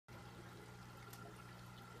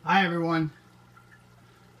Hi everyone.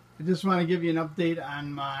 I just want to give you an update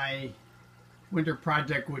on my winter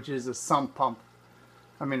project, which is a sump pump.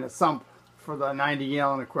 A sump for the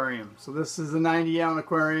 90-gallon aquarium. So this is a 90-gallon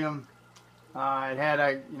aquarium. It had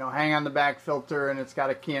a hang on the back filter, and it's got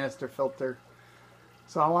a canister filter.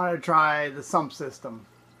 So I wanted to try the sump system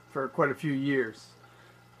for quite a few years.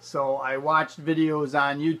 So I watched videos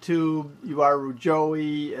on YouTube, Uaru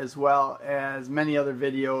Joey, as well as many other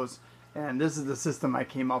videos, and this is the system I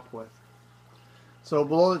came up with. So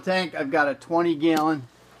below the tank I've got a 20-gallon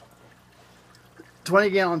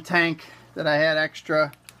tank that I had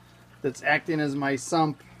extra that's acting as my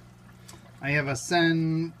sump. I have a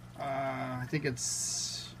Sen, I think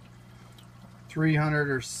it's 300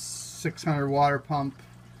 or 600 water pump.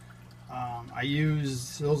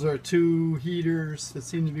 Those are two heaters that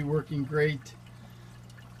seem to be working great.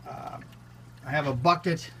 I have a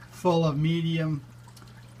bucket full of medium,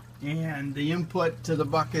 and the input to the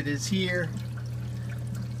bucket is here.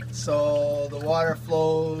 So the water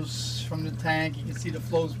flows from the tank. You can see the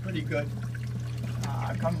flow's pretty good.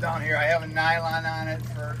 I come down here, I have a nylon on it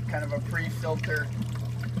for kind of a pre-filter.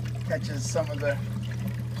 Catches some of the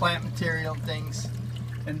plant material things.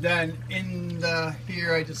 And then in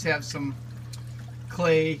here I just have some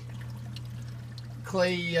clay,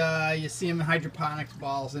 you see them in hydroponics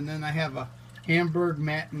balls, and then I have a Hamburg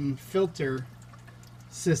Matten filter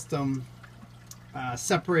system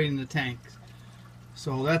separating the tanks.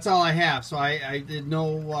 So that's all I have. So I did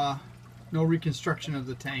no reconstruction of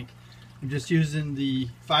the tank. I'm just using the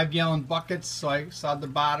 5-gallon buckets. So I sawed the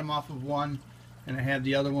bottom off of one, and I have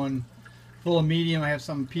the other one full of medium. I have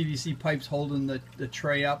some PVC pipes holding the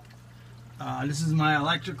tray up. This is my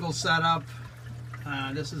electrical setup.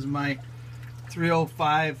 This is my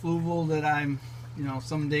 305 fluval that I'm,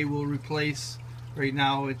 someday will replace. Right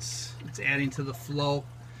now it's adding to the flow,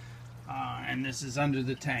 and this is under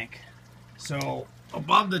the tank. So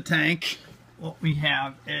above the tank, what we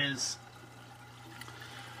have is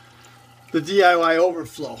the DIY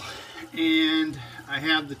Overflow, and I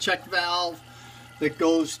have the check valve that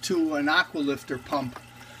goes to an aqualifter pump.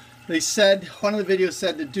 They said, one of the videos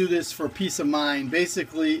said to do this for peace of mind.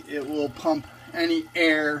 Basically, it will pump any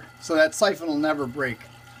air, so that siphon will never break.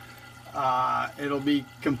 It'll be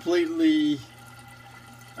completely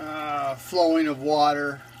flowing of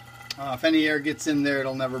water. If any air gets in there,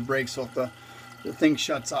 it'll never break, so if the thing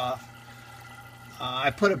shuts off.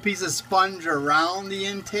 I put a piece of sponge around the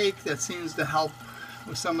intake. That seems to help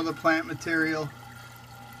with some of the plant material.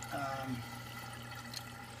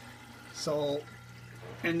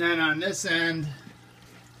 And then on this end,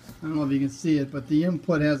 I don't know if you can see it, but the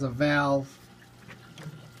input has a valve.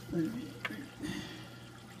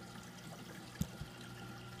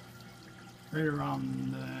 Right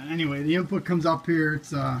around, anyway, the input comes up here.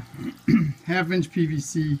 It's a half-inch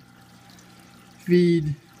PVC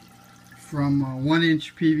feed from a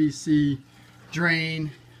 1-inch PVC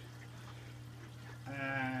drain,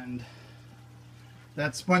 and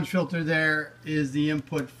that sponge filter there is the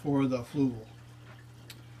input for the fluval.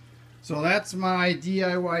 So that's my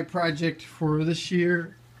DIY project for this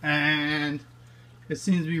year, and it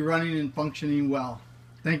seems to be running and functioning well.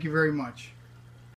 Thank you very much.